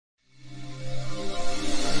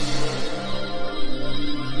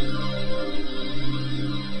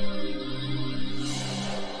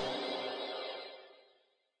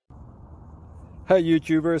Hey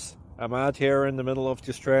YouTubers, I'm out here in the middle of the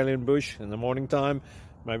Australian bush in the morning time.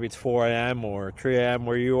 Maybe it's 4 a.m. or 3 a.m.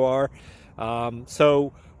 where you are.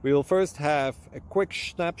 So we will first have a quick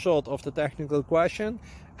snapshot of the technical question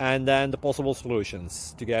and then the possible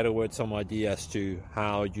solutions, together with some ideas to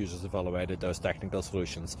how users evaluated those technical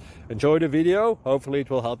solutions. Enjoy the video, hopefully it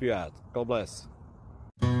will help you out. God bless.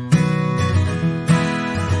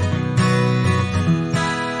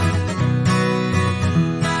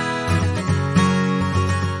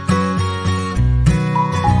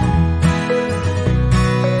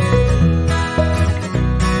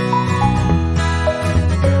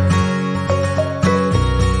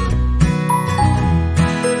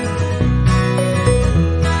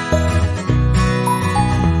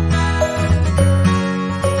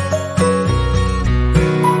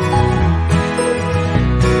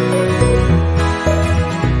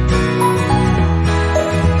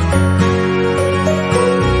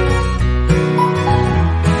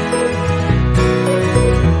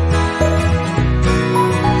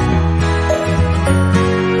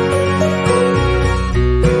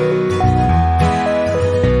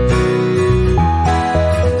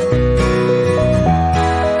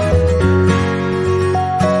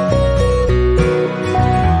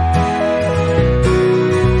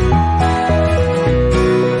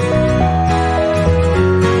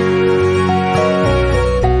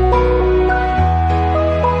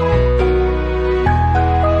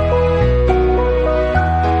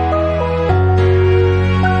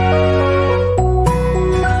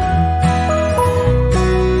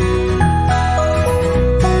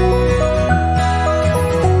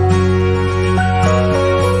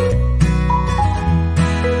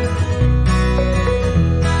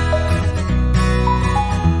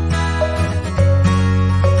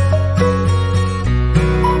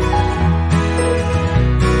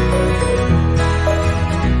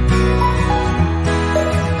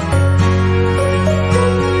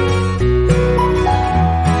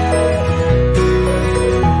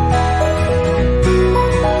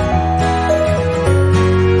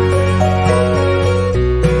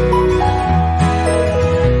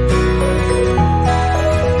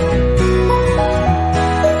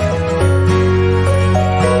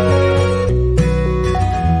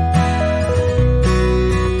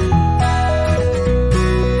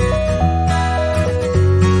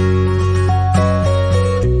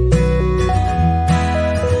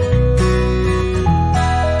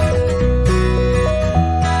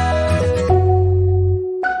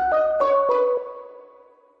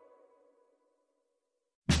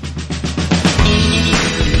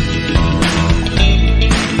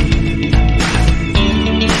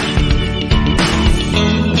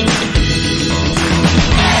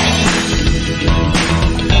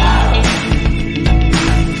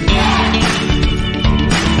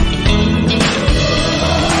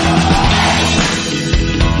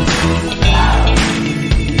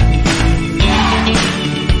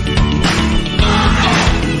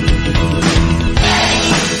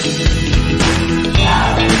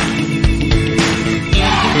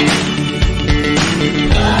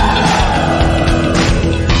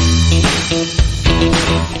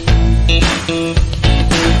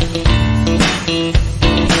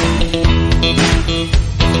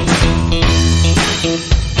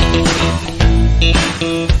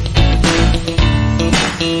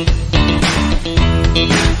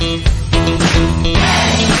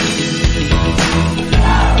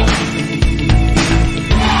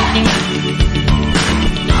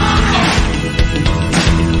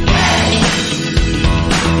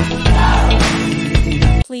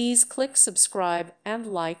 Please click subscribe and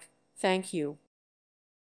like. Thank you.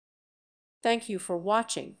 Thank you for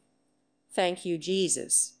watching. Thank you,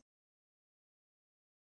 Jesus.